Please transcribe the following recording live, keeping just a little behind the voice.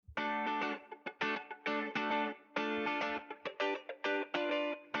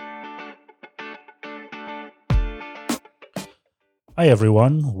Hi,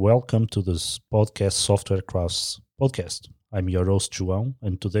 everyone. Welcome to this podcast, Software Crafts Podcast. I'm your host, João,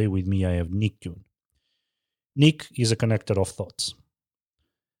 and today with me I have Nick Kuhn. Nick is a connector of thoughts.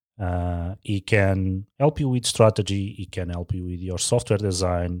 He can help you with strategy, he can help you with your software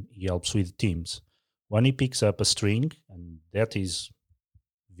design, he helps with teams. When he picks up a string and that is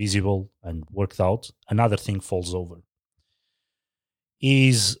visible and worked out, another thing falls over.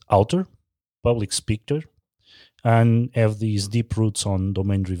 He's author, public speaker, and have these deep roots on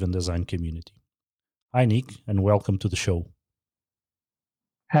domain-driven design community. Hi, Nick, and welcome to the show.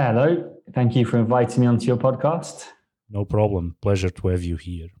 Hello. Thank you for inviting me onto your podcast. No problem. Pleasure to have you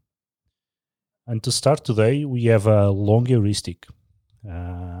here. And to start today, we have a long heuristic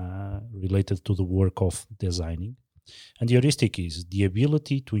related to the work of designing. And the heuristic is the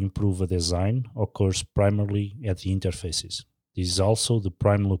ability to improve a design occurs primarily at the interfaces. This is also the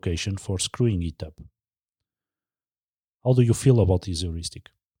prime location for screwing it up. How do you feel about this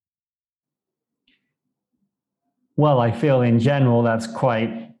heuristic? Well, I feel in general that's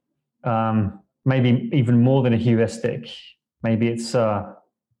quite, maybe even more than a heuristic. Maybe it's a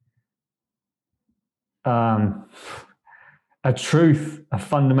truth, a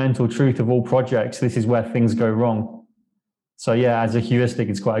fundamental truth of all projects. This is where things go wrong. So yeah, as a heuristic,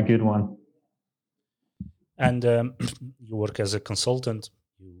 it's quite a good one. And you work as a consultant.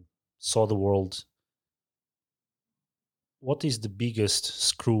 You saw the world. What is the biggest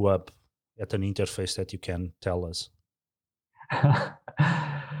screw up at an interface that you can tell us? I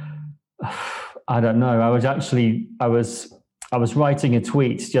don't know. I was writing a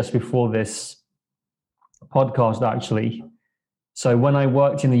tweet just before this podcast, actually. So when I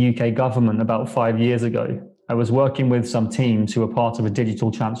worked in the UK government about 5 years ago, I was working with some teams who were part of a digital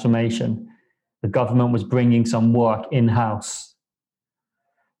transformation. The government was bringing some work in-house.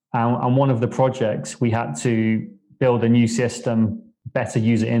 And one of the projects, we had to build a new system, better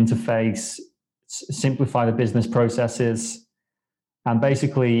user interface, simplify the business processes. And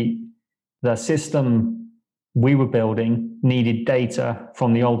basically, the system we were building needed data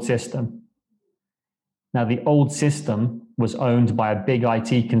from the old system. Now, the old system was owned by a big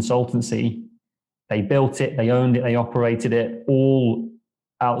IT consultancy. They built it, they owned it, they operated it, all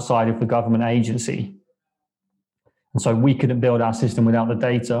outside of the government agency. And so we couldn't build our system without the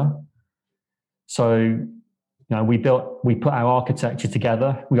data. So we put our architecture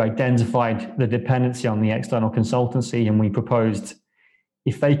together, we identified the dependency on the external consultancy, and we proposed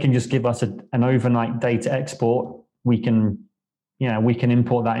if they can just give us an overnight data export, we can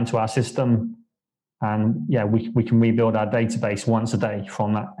import that into our system, and we can rebuild our database once a day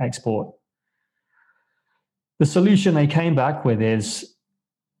from that export. The solution they came back with is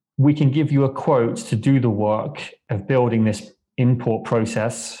we can give you a quote to do the work of building this import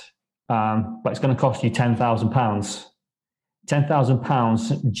process, but it's going to cost you £10,000.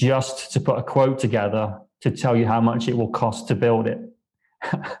 £10,000 just to put a quote together to tell you how much it will cost to build it.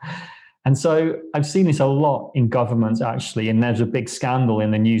 And so I've seen this a lot in governments, actually, and there's a big scandal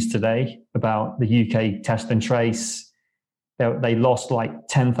in the news today about the UK test and trace. They lost like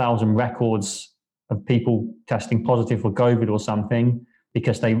 10,000 records of people testing positive for COVID or something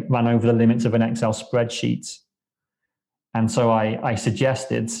because they ran over the limits of an Excel spreadsheet. And so I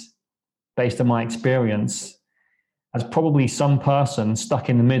suggested, based on my experience, as probably some person stuck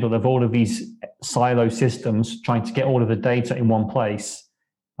in the middle of all of these silo systems trying to get all of the data in one place,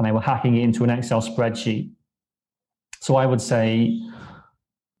 and they were hacking it into an Excel spreadsheet. So I would say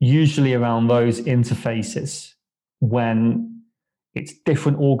usually around those interfaces, when it's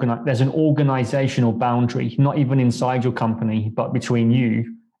different, there's an organizational boundary, not even inside your company, but between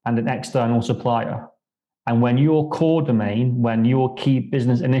you and an external supplier. And when your core domain, when your key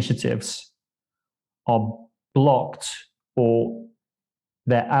business initiatives are blocked or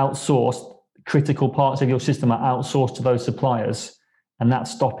they're outsourced, critical parts of your system are outsourced to those suppliers, and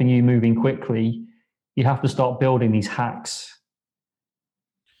that's stopping you moving quickly, you have to start building these hacks.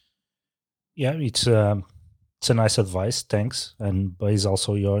 Yeah, it's a nice advice. Thanks, and based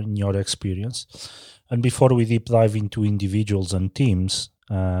also in your experience. And before we deep dive into individuals and teams,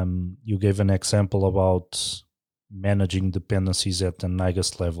 you gave an example about managing dependencies at an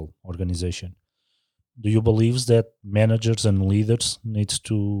highest level organization. Do you believe that managers and leaders need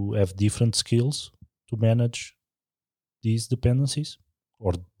to have different skills to manage these dependencies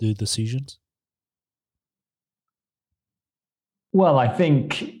or the decisions? Well, I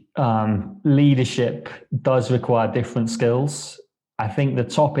think leadership does require different skills. I think the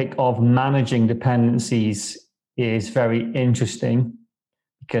topic of managing dependencies is very interesting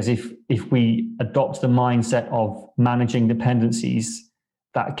because if we adopt the mindset of managing dependencies,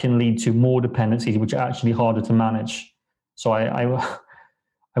 that can lead to more dependencies, which are actually harder to manage. So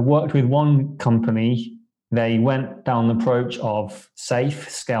I worked with one company. They went down the approach of SAFe,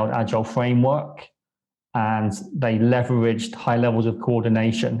 Scaled Agile Framework, and they leveraged high levels of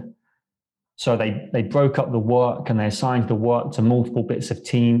coordination. So they broke up the work and they assigned the work to multiple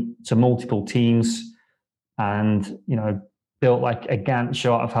multiple teams, and built like a Gantt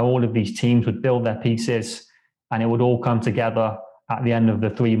chart of how all of these teams would build their pieces, and it would all come together at the end of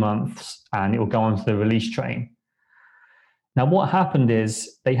the 3 months, and it would go onto the release train. Now, what happened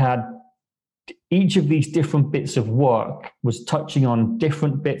is they had each of these different bits of work was touching on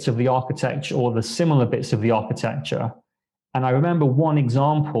different bits of the architecture or the similar bits of the architecture. And I remember one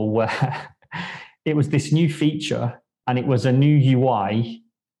example where it was this new feature and it was a new UI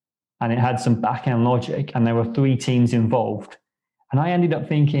and it had some back-end logic and there were 3 teams involved. And I ended up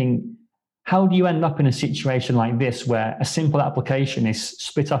thinking, how do you end up in a situation like this where a simple application is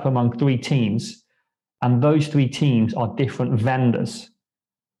split up among 3 teams and those 3 teams are different vendors?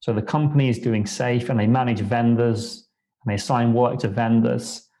 So the company is doing SAFe and they manage vendors and they assign work to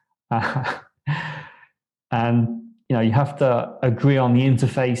vendors. And you have to agree on the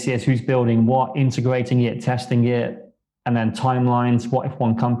interfaces, who's building what, integrating it, testing it, and then timelines. What if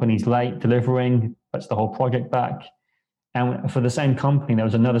one company's late delivering? Puts the whole project back. And for the same company, there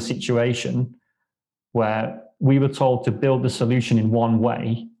was another situation where we were told to build the solution in one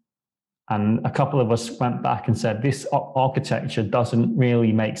way. And a couple of us went back and said, this architecture doesn't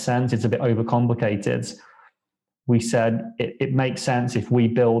really make sense. It's a bit overcomplicated. We said it makes sense if we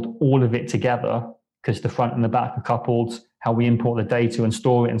build all of it together, because the front and the back are coupled, how we import the data and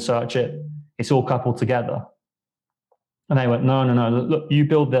store it and search it, it's all coupled together. And they went, no, look, you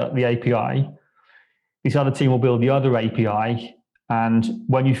build the API, this other team will build the other API, and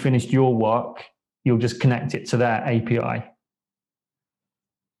when you finished your work, you'll just connect it to their API.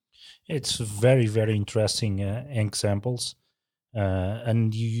 It's very, very interesting examples.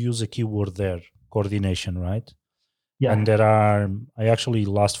 And you use a keyword there, coordination, right? Yeah. And I actually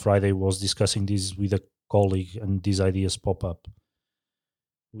last Friday was discussing this with a colleague and these ideas pop up.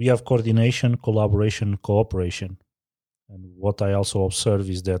 We have coordination, collaboration, cooperation. And what I also observe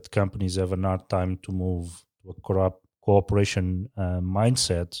is that companies have an hard time to move to a cooperation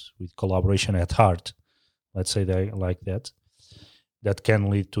mindset with collaboration at heart. Let's say that like that. That can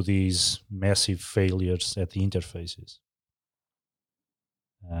lead to these massive failures at the interfaces.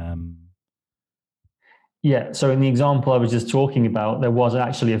 Yeah, so in the example I was just talking about, there was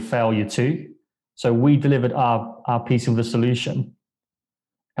actually a failure too. So we delivered our piece of the solution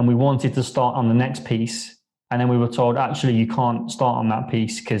and we wanted to start on the next piece. And then we were told, actually, you can't start on that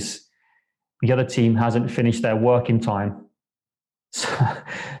piece because the other team hasn't finished their work in time.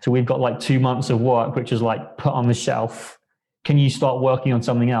 So we've got like 2 months of work, which is like put on the shelf. Can you start working on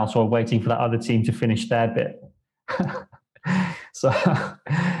something else or waiting for that other team to finish their bit?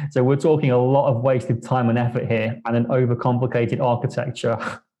 So we're talking a lot of wasted time and effort here and an overcomplicated architecture.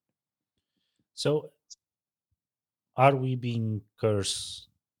 So are we being cursed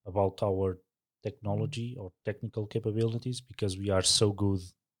about our technology or technical capabilities because we are so good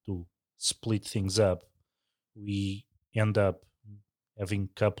to split things up? We end up having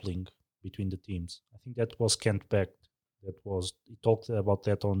coupling between the teams. I think that was Kent Beck. He talked about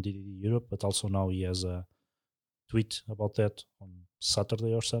that on DDD Europe, but also now he has a tweet about that on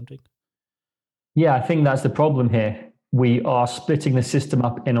Saturday or something. Yeah, I think that's the problem here. We are splitting the system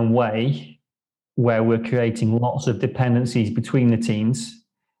up in a way where we're creating lots of dependencies between the teams.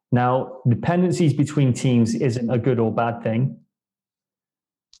 Now, dependencies between teams isn't a good or bad thing.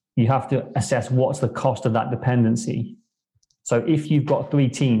 You have to assess what's the cost of that dependency. So if you've got 3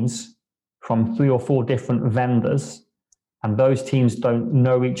 teams from 3 or 4 different vendors, and those teams don't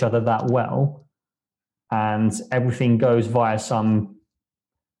know each other that well, and everything goes via some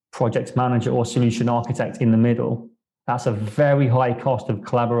project manager or solution architect in the middle, that's a very high cost of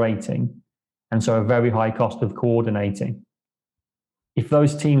collaborating, and so a very high cost of coordinating. If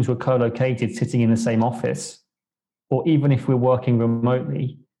those teams were co-located sitting in the same office, or even if we're working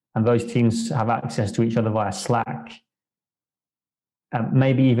remotely and those teams have access to each other via Slack, and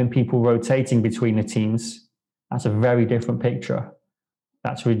maybe even people rotating between the teams, that's a very different picture.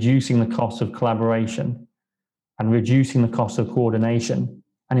 That's reducing the cost of collaboration and reducing the cost of coordination.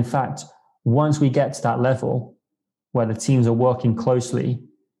 And in fact, once we get to that level where the teams are working closely,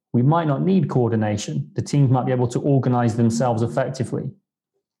 we might not need coordination. The teams might be able to organize themselves effectively.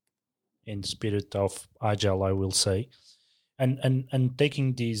 In the spirit of Agile, I will say. And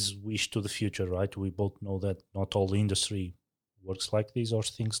taking this wish to the future, right? We both know that not all industry works like this or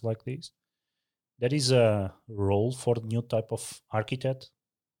things like this. There is a role for the new type of architect.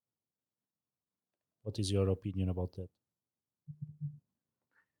 What is your opinion about that?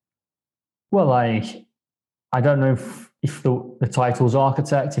 Well, I don't know if the title's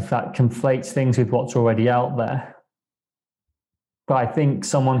architect, if that conflates things with what's already out there. But I think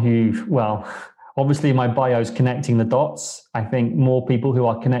someone who, well, obviously my bio is connecting the dots. I think more people who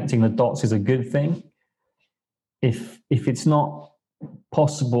are connecting the dots is a good thing. If it's not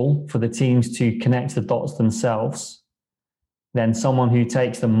possible for the teams to connect the dots themselves, then someone who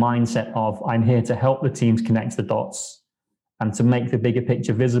takes the mindset of I'm here to help the teams connect the dots and to make the bigger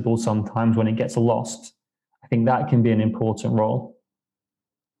picture visible sometimes when it gets lost, I think that can be an important role.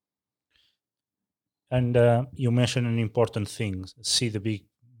 And you mentioned an important thing, see the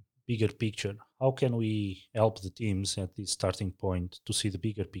bigger picture. How can we help the teams at this starting point to see the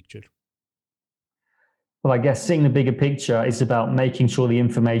bigger picture? Well, I guess seeing the bigger picture is about making sure the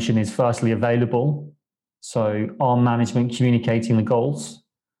information is firstly available. So are management communicating the goals?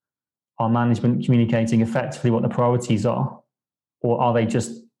 Are management communicating effectively what the priorities are? Or are they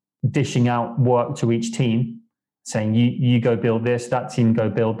just dishing out work to each team, saying you go build this, that team go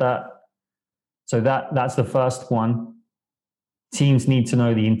build that? So that's the first one. Teams need to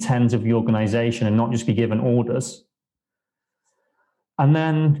know the intent of the organization and not just be given orders. And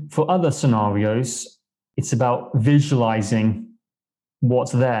then for other scenarios, it's about visualizing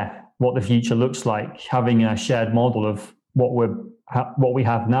what's there, what the future looks like, having a shared model of what we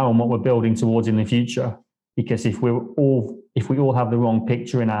have now and what we're building towards in the future. Because if we all have the wrong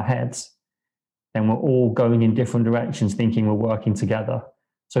picture in our heads, then we're all going in different directions, thinking we're working together.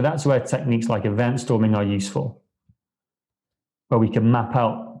 So that's where techniques like event storming are useful, where we can map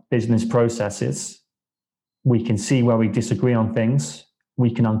out business processes. We can see where we disagree on things.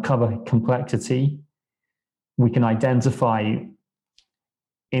 We can uncover complexity. We can identify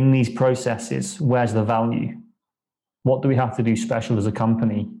in these processes, where's the value? What do we have to do special as a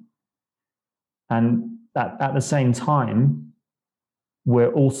company? And at the same time,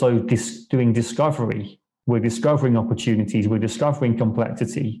 we're also doing discovery. We're discovering opportunities. We're discovering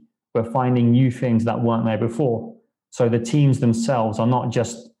complexity. We're finding new things that weren't there before. So the teams themselves are not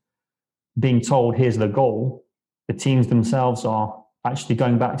just being told, here's the goal. The teams themselves are actually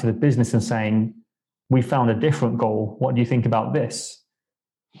going back to the business and saying, we found a different goal. What do you think about this?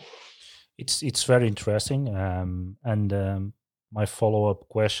 It's very interesting. My follow-up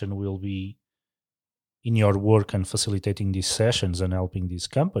question will be, in your work and facilitating these sessions and helping these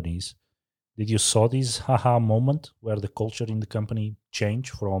companies, did you saw this aha moment where the culture in the company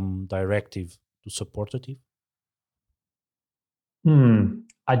changed from directive to supportative?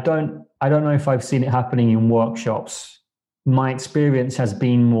 I don't know if I've seen it happening in workshops. My experience has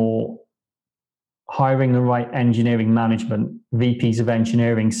been more hiring the right engineering management, VPs of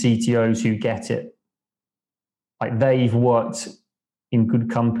engineering, CTOs who get it. Like they've worked in good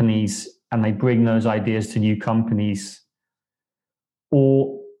companies and they bring those ideas to new companies.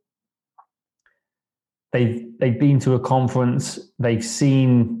 Or they've been to a conference, they've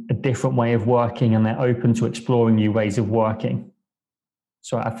seen a different way of working and they're open to exploring new ways of working.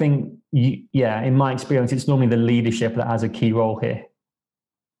 So I think, in my experience, it's normally the leadership that has a key role here.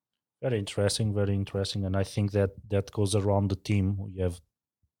 Very interesting, very interesting. And I think that goes around the team. We have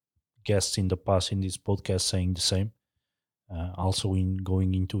guests in the past in this podcast saying the same. Also in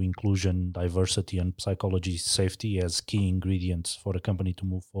going into inclusion, diversity, and psychology safety as key ingredients for a company to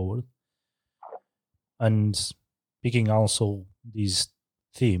move forward. And picking also these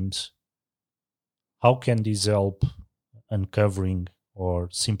themes, how can these help uncovering or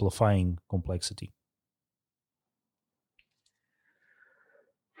simplifying complexity?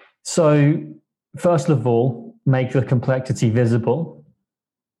 So, first of all, make the complexity visible.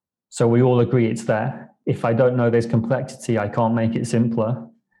 So we all agree it's there. If I don't know there's complexity, I can't make it simpler.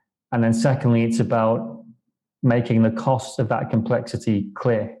 And then secondly, it's about making the cost of that complexity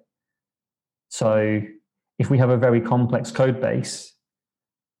clear. So if we have a very complex code base,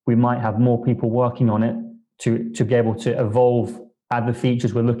 we might have more people working on it to be able to evolve, add the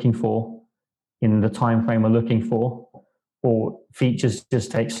features we're looking for in the time frame we're looking for, or features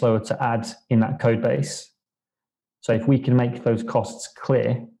just take slower to add in that code base. So if we can make those costs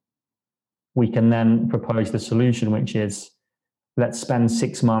clear, we can then propose the solution, which is let's spend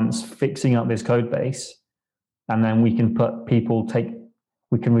 6 months fixing up this code base, and then we can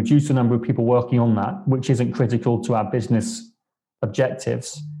reduce the number of people working on that, which isn't critical to our business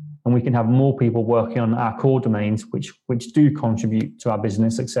objectives, and we can have more people working on our core domains, which do contribute to our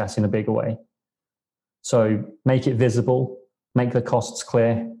business success in a bigger way. So make it visible, make the costs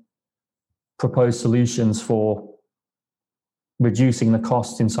clear, propose solutions for reducing the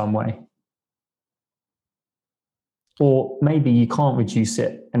costs in some way. Or maybe you can't reduce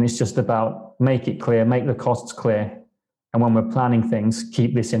it and it's just about make it clear, make the costs clear. And when we're planning things,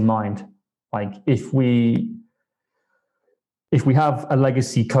 keep this in mind. Like if we have a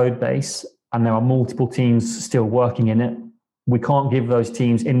legacy code base and there are multiple teams still working in it, we can't give those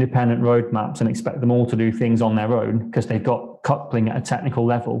teams independent roadmaps and expect them all to do things on their own because they've got coupling at a technical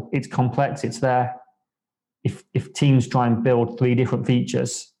level. It's complex. It's there. If teams try and build 3 different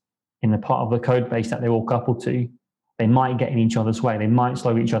features in the part of the code base that they're all coupled to, they might get in each other's way. They might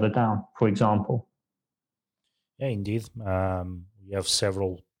slow each other down, for example. Yeah, indeed. We have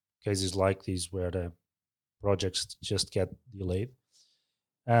several cases like these where the projects just get delayed.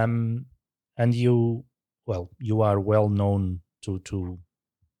 And you are well known to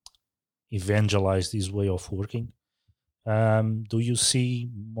evangelize this way of working. Do you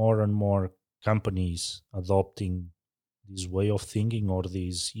see more and more companies adopting this way of thinking or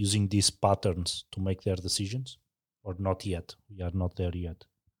using these patterns to make their decisions, or not yet? We are not there yet.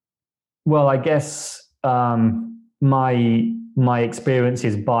 Well, I guess my experience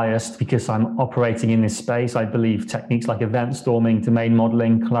is biased because I'm operating in this space. I believe techniques like event storming, domain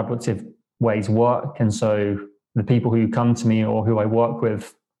modeling, collaborative ways work. And so the people who come to me or who I work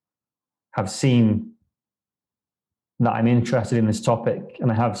with have seen that I'm interested in this topic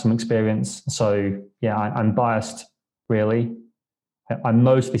and I have some experience. So yeah, I'm biased, really. I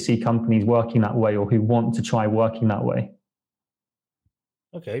mostly see companies working that way or who want to try working that way.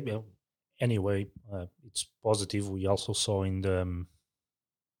 Okay, well, anyway, it's positive. We also saw in the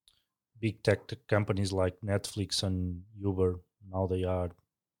big tech companies like Netflix and Uber, now they are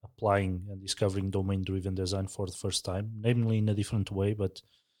applying and discovering domain-driven design for the first time, namely in a different way, but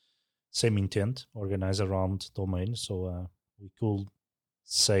same intent, organized around domain. So we could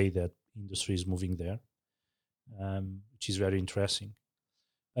say that industry is moving there, which is very interesting.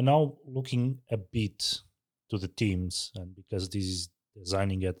 And now looking a bit to the teams, and because this is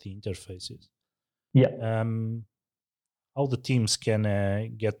designing at the interfaces, how the teams can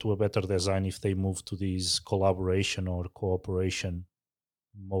get to a better design if they move to this collaboration or cooperation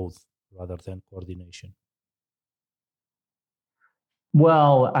mode rather than coordination?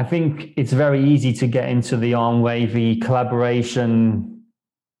 Well, I think it's very easy to get into the arm wavy collaboration.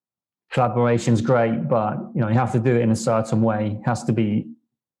 Collaboration's great, but you have to do it in a certain way. It has to be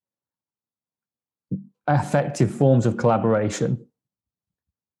effective forms of collaboration.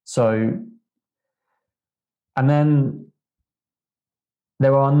 So, and then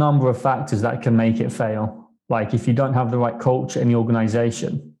there are a number of factors that can make it fail. Like if you don't have the right culture in the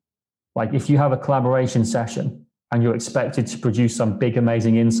organization, like if you have a collaboration session and you're expected to produce some big,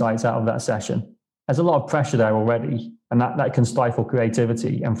 amazing insights out of that session, there's a lot of pressure there already, and that can stifle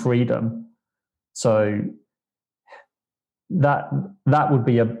creativity and freedom. So that would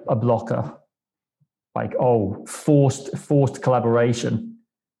be a blocker. Like, forced collaboration.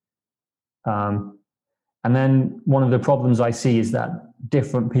 And then one of the problems I see is that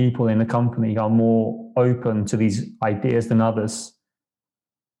different people in the company are more open to these ideas than others.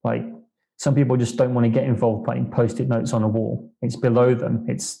 Like some people just don't want to get involved putting Post-it notes on a wall. It's below them.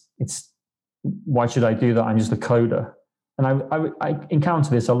 It's why should I do that? I'm just a coder. And I encounter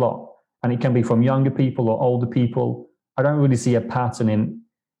this a lot. And it can be from younger people or older people. I don't really see a pattern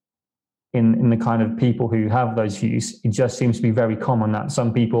in the kind of people who have those views. It just seems to be very common that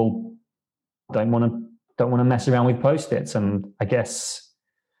some people don't want to mess around with Post-its. And I guess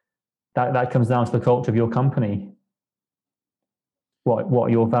that comes down to the culture of your company. What are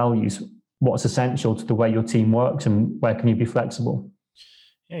your values? What's essential to the way your team works, and where can you be flexible?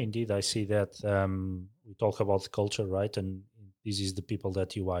 Yeah, indeed, I see that. We talk about the culture, right? And this is the people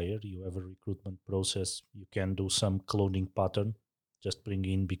that you hire. You have a recruitment process. You can do some cloning pattern, just bring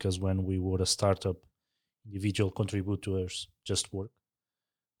in, because when we were a startup, individual contributors just work.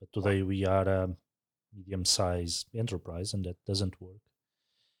 But today we are a medium-sized enterprise, and that doesn't work.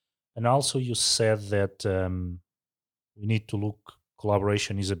 And also you said that we need to look,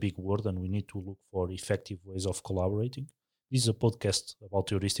 collaboration is a big word, and we need to look for effective ways of collaborating. This is a podcast about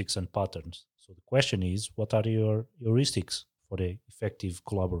heuristics and patterns. So the question is, what are your heuristics for the effective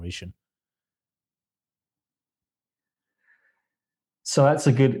collaboration? So that's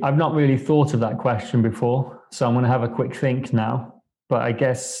I've not really thought of that question before. So I'm going to have a quick think now. But I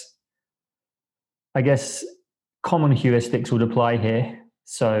guess common heuristics would apply here.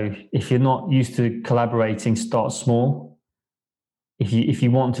 So if you're not used to collaborating, start small. If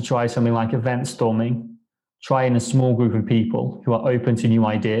you want to try something like event storming, try in a small group of people who are open to new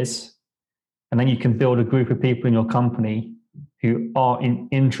ideas. And then you can build a group of people in your company who are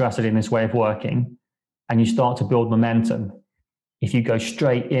interested in this way of working, and you start to build momentum. If you go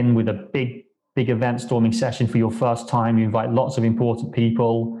straight in with a big event storming session for your first time, you invite lots of important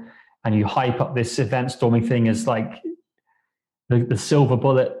people, and you hype up this event storming thing as like the silver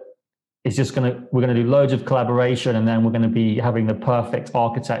bullet we're going to do loads of collaboration and then we're going to be having the perfect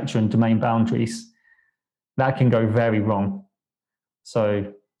architecture and domain boundaries. That can go very wrong.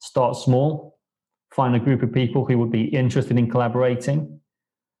 So start small, find a group of people who would be interested in collaborating,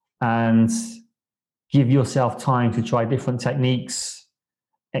 and give yourself time to try different techniques.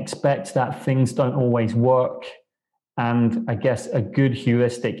 Expect that things don't always work. And I guess a good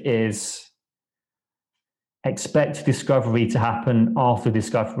heuristic is expect discovery to happen after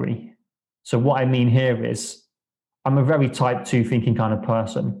discovery. So what I mean here is I'm a very type 2 thinking kind of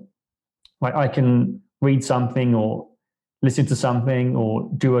person. Like I can read something or listen to something or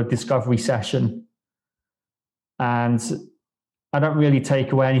do a discovery session, and I don't really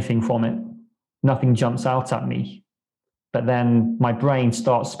take away anything from it. Nothing jumps out at me. But then my brain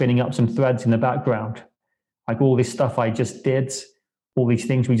starts spinning up some threads in the background. Like all this stuff I just did, all these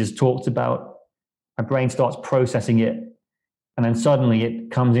things we just talked about, my brain starts processing it. And then suddenly it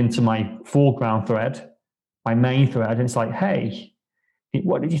comes into my foreground thread, my main thread, and it's like, hey,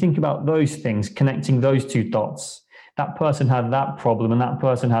 what did you think about those things, connecting those two dots? That person had that problem and that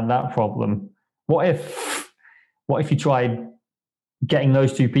person had that problem. What if you tried getting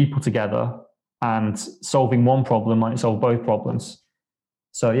those two people together and solving one problem might solve both problems?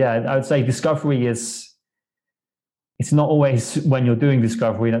 So yeah, I would say discovery it's not always when you're doing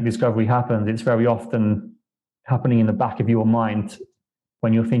discovery that discovery happens. It's very often happening in the back of your mind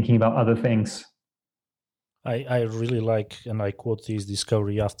when you're thinking about other things. I really like, and I quote this,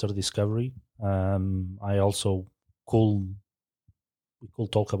 discovery after discovery. I also we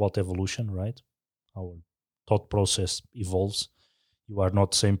could talk about evolution, right? Our thought process evolves. You are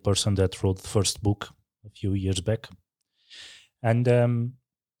not the same person that wrote the first book a few years back. And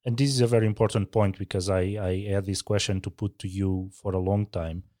this is a very important point, because I had this question to put to you for a long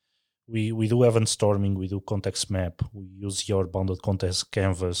time. We do event storming, we do context map, we use your bounded context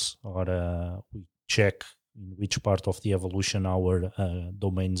canvas, or we check in which part of the evolution our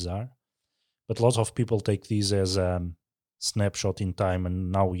domains are. But lots of people take this as a snapshot in time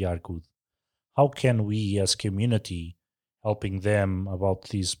and now we are good. How can we as community helping them about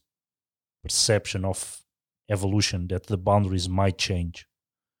this perception of evolution, that the boundaries might change?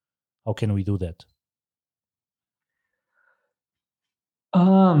 How can we do that?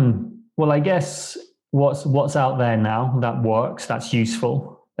 Well, I guess what's out there now that works, that's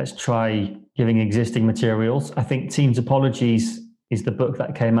useful. Let's try giving existing materials. I think Team Topologies is the book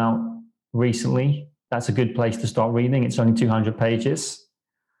that came out recently. That's a good place to start reading. It's only 200 pages.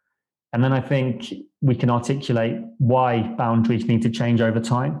 And then I think we can articulate why boundaries need to change over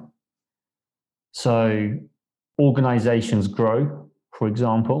time. So organizations grow, for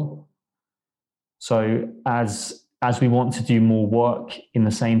example. So as we want to do more work in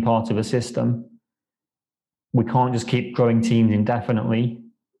the same part of a system, we can't just keep growing teams indefinitely.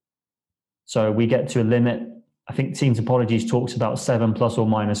 So we get to a limit. I think Team Topologies talks about 7 plus or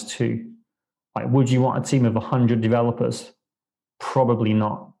minus 2. Like, would you want a team of 100 developers? Probably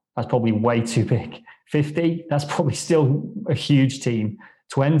not. That's probably way too big. 50, that's probably still a huge team.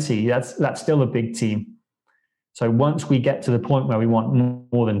 20, that's still a big team. So once we get to the point where we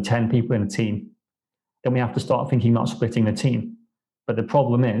want more than 10 people in a team, then we have to start thinking about splitting the team. But the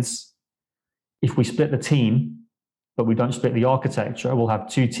problem is, if we split the team, but we don't split the architecture, we'll have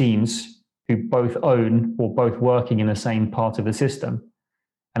two teams who both own or both working in the same part of the system.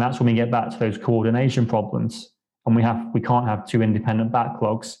 And that's when we get back to those coordination problems. And we can't have two independent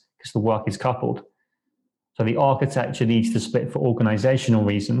backlogs because the work is coupled. So the architecture needs to split for organizational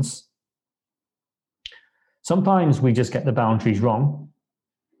reasons. Sometimes we just get the boundaries wrong.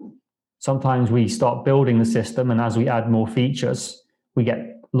 Sometimes we start building the system, and as we add more features, we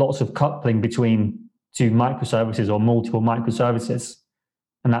get lots of coupling between two microservices or multiple microservices.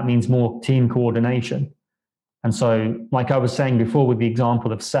 And that means more team coordination. And so, like I was saying before with the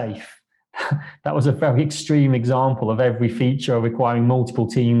example of SAFe, that was a very extreme example of every feature requiring multiple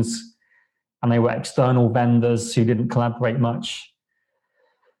teams, and they were external vendors who didn't collaborate much.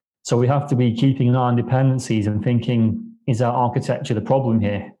 So we have to be keeping an eye on dependencies and thinking, is our architecture the problem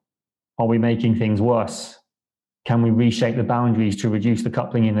here? Are we making things worse? Can we reshape the boundaries to reduce the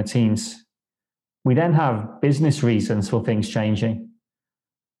coupling in the teams? We then have business reasons for things changing.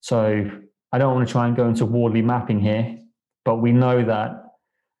 So I don't want to try and go into Wardley mapping here, but we know that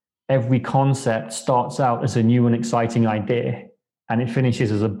every concept starts out as a new and exciting idea, and it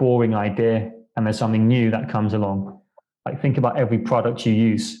finishes as a boring idea, and there's something new that comes along. Like, think about every product you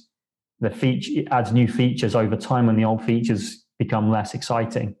use. It adds new features over time when the old features become less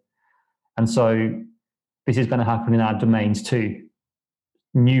exciting. And so this is going to happen in our domains too.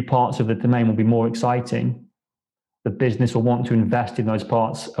 New parts of the domain will be more exciting, the business will want to invest in those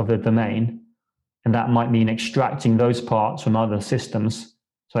parts of the domain. And that might mean extracting those parts from other systems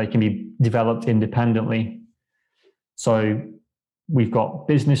so they can be developed independently. So we've got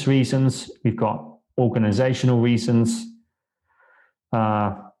business reasons, we've got organizational reasons,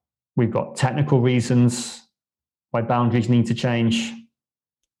 we've got technical reasons why boundaries need to change.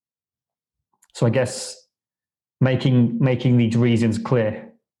 So I guess making these reasons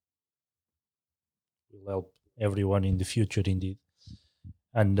clear will help everyone in the future, indeed.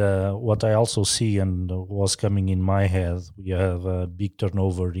 And what I also see and was coming in my head, we have a big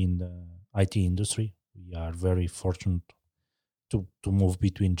turnover in the IT industry. We are very fortunate to move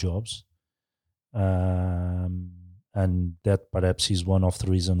between jobs. And that perhaps is one of the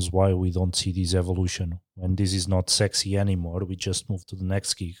reasons why we don't see this evolution. When this is not sexy anymore, we just move to the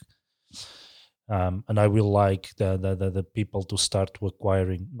next gig. And I will like the people to start to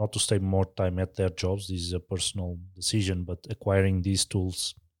acquiring, not to stay more time at their jobs. This is a personal decision, but acquiring these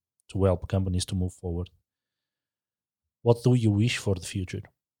tools to help companies to move forward. What do you wish for the future?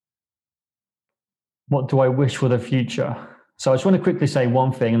 What do I wish for the future? So I just want to quickly say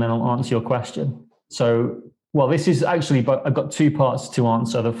one thing and then I'll answer your question. So, well, this is actually, but I've got two parts to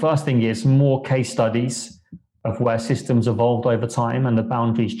answer. The first thing is more case studies of where systems evolved over time and the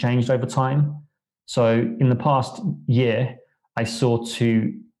boundaries changed over time. So in the past year, I saw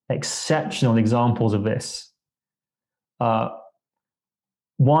two exceptional examples of this.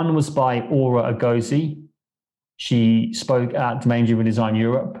 One was by Aura Agozi. She spoke at Domain Driven Design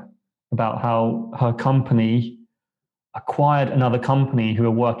Europe about how her company acquired another company who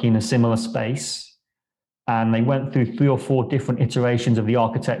were working in a similar space. And they went through 3 or 4 different iterations of the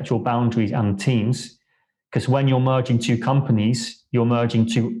architectural boundaries and teams. Because when you're merging two companies, you're merging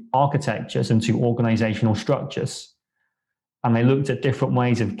two architectures and two organizational structures. And they looked at different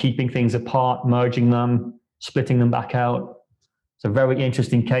ways of keeping things apart, merging them, splitting them back out. It's a very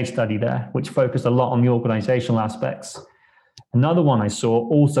interesting case study there, which focused a lot on the organizational aspects. Another one I saw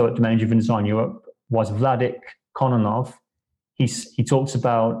also at Domain Driven Design Europe was Vladik Kononov. He talks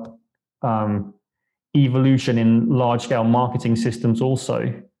about evolution in large-scale marketing systems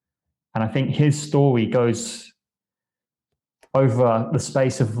also. And I think his story goes over the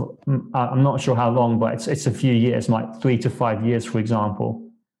space of, I'm not sure how long, but it's a few years, like 3 to 5 years, for example.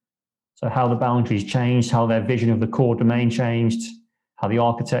 So how the boundaries changed, how their vision of the core domain changed, how the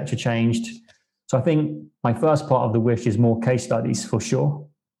architecture changed. So I think my first part of the wish is more case studies for sure.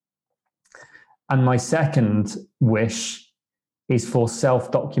 And my second wish is for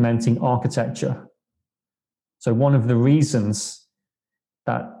self-documenting architecture. So one of the reasons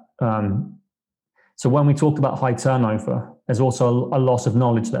that so when we talk about high turnover, there's also a loss of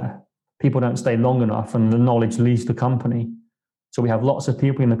knowledge there. People don't stay long enough and the knowledge leaves the company. So we have lots of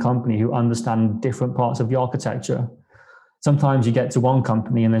people in the company who understand different parts of the architecture. Sometimes you get to one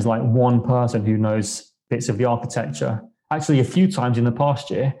company and there's like one person who knows bits of the architecture. Actually, a few times in the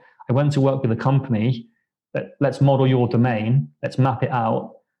past year, I went to work with a company that let's model your domain, let's map it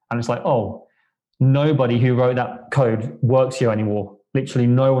out. And it's like, oh, nobody who wrote that code works here anymore. Literally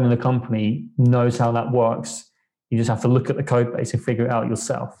no one in the company knows how that works. You just have to look at the code base and figure it out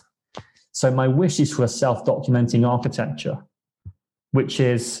yourself. So my wish is for a self-documenting architecture, which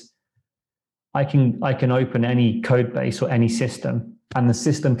is I can open any code base or any system and the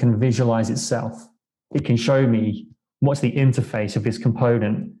system can visualize itself. It can show me what's the interface of this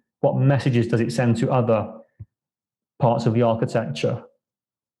component, what messages does it send to other parts of the architecture.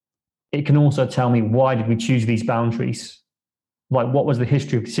 It can also tell me why did we choose these boundaries? Like what was the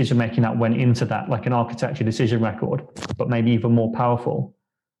history of decision making that went into that, like an architecture decision record, but maybe even more powerful.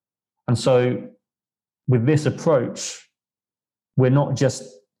 And so with this approach, we're not just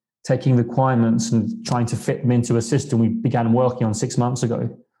taking requirements and trying to fit them into a system we began working on 6 months ago.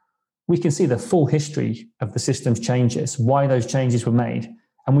 We can see the full history of the system's changes, why those changes were made,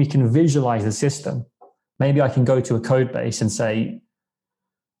 and we can visualize the system. Maybe I can go to a code base and say,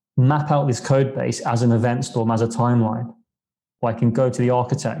 map out this code base as an event storm, as a timeline. Or I can go to the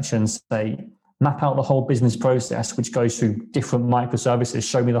architecture and say, map out the whole business process, which goes through different microservices,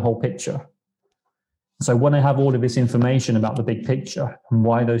 show me the whole picture. So when I have all of this information about the big picture and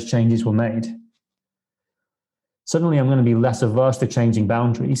why those changes were made, suddenly I'm going to be less averse to changing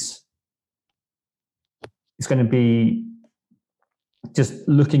boundaries. It's going to be just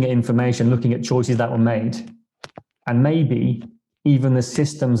looking at information, looking at choices that were made. And maybe even the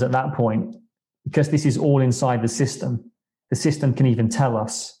systems at that point, because this is all inside the system can even tell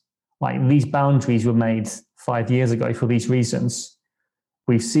us, like these boundaries were made 5 years ago for these reasons.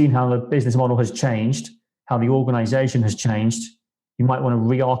 We've seen how the business model has changed, how the organization has changed. You might want to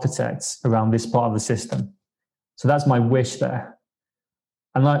re-architect around this part of the system. So that's my wish there.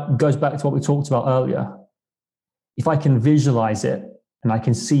 And that goes back to what we talked about earlier. If I can visualize it and I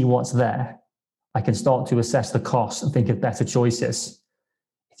can see what's there, I can start to assess the costs and think of better choices.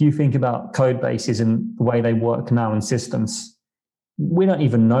 If you think about code bases and the way they work now in systems, we don't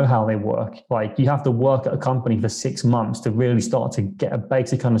even know how they work. Like, you have to work at a company for 6 months to really start to get a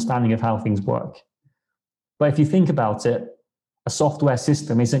basic understanding of how things work. But if you think about it, a software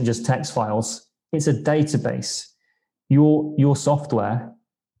system isn't just text files, it's a database. Your software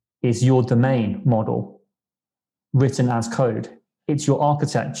is your domain model written as code. It's your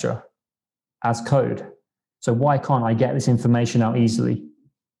architecture as code. So why can't I get this information out easily?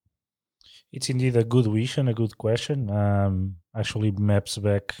 It's indeed a good wish and a good question. Actually maps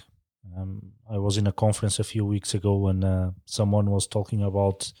back. I was in a conference a few weeks ago and someone was talking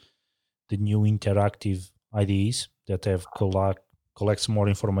about the new interactive IDEs that have collects more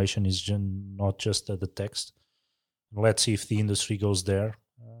information, is not just the text. Let's see if the industry goes there,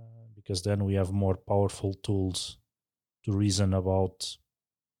 because then we have more powerful tools to reason about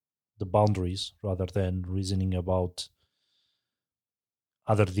the boundaries rather than reasoning about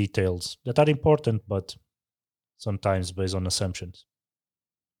other details that are important, but sometimes based on assumptions.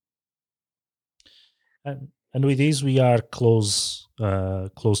 And with this, we are close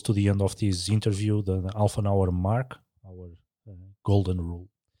to the end of this interview, the half an hour mark, our golden rule.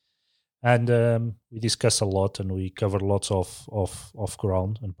 And we discuss a lot and we cover lots of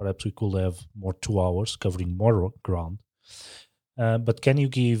ground, and perhaps we could have more 2 hours covering more ground. But can you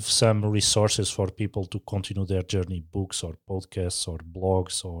give some resources for people to continue their journey, books or podcasts or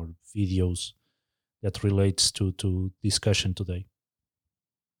blogs or videos that relates to discussion today?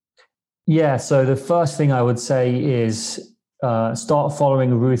 Yeah, so the first thing I would say is start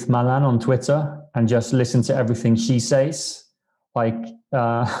following Ruth Malan on Twitter and just listen to everything she says. Like,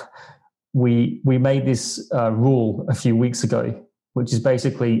 we made this rule a few weeks ago, which is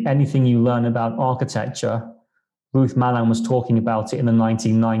basically anything you learn about architecture, Ruth Malan was talking about it in the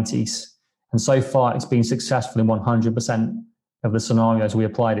 1990s. And so far, it's been successful in 100% of the scenarios we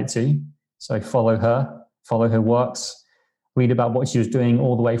applied it to. So follow her works, read about what she was doing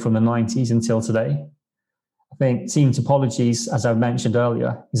all the way from the 90s until today. I think Team Topologies, as I mentioned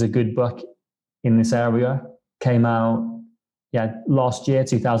earlier, is a good book in this area. Came out last year,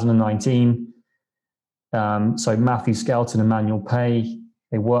 2019. So Matthew Skelton and Manuel Pei,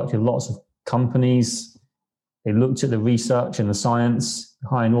 they worked with lots of companies. They looked at the research and the science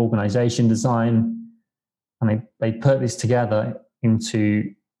behind organization design, and they put this together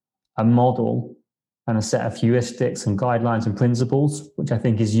into a model and a set of heuristics and guidelines and principles, which I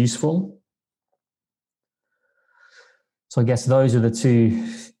think is useful. So I guess those are the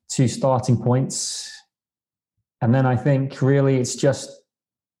two starting points. And then I think really it's just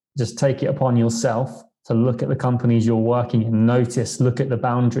take it upon yourself to look at the companies you're working in, look at the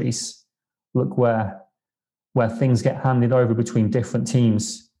boundaries, look where things get handed over between different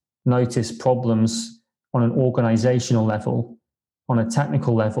teams, notice problems on an organizational level, on a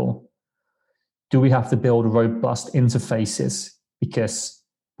technical level. Do we have to build robust interfaces? Because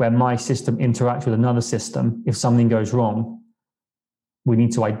where my system interacts with another system, if something goes wrong, we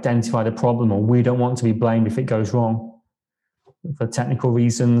need to identify the problem, or we don't want to be blamed if it goes wrong for technical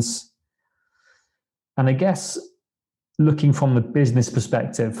reasons. And I guess looking from the business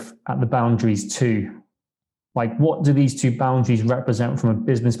perspective at the boundaries too, like what do these two boundaries represent from a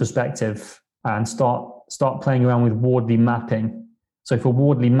business perspective, and start playing around with Wardley mapping. So for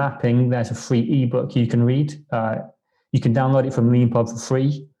Wardley mapping, there's a free ebook you can read. You can download it from LeanPub for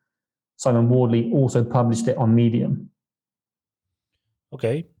free. Simon Wardley also published it on Medium.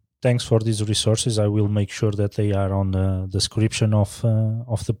 Okay, thanks for these resources. I will make sure that they are on the description of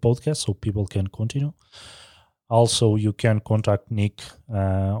the podcast so people can continue. Also, you can contact Nick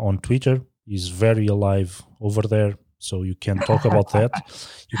on Twitter. He's very alive over there, so you can talk about that.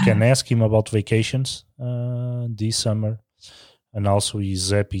 You can ask him about vacations this summer. And also he's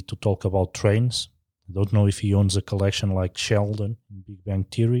happy to talk about trains. I don't know if he owns a collection like Sheldon in Big Bang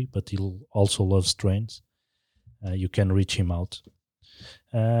Theory, but he also loves trains. You can reach him out.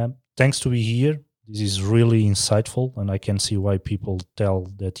 Thanks to be here. This is really insightful, and I can see why people tell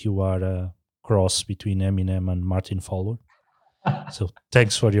that you are a cross between Eminem and Martin Fowler. So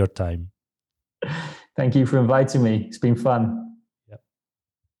thanks for your time. Thank you for inviting me. It's been fun. Yep.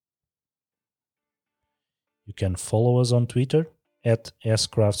 You can follow us on Twitter at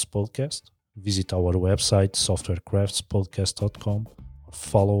scraftspodcast. Visit our website, softwarecraftspodcast.com, or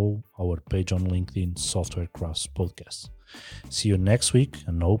follow our page on LinkedIn, Software Crafts Podcast. See you next week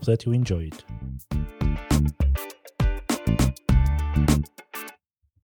and hope that you enjoy it.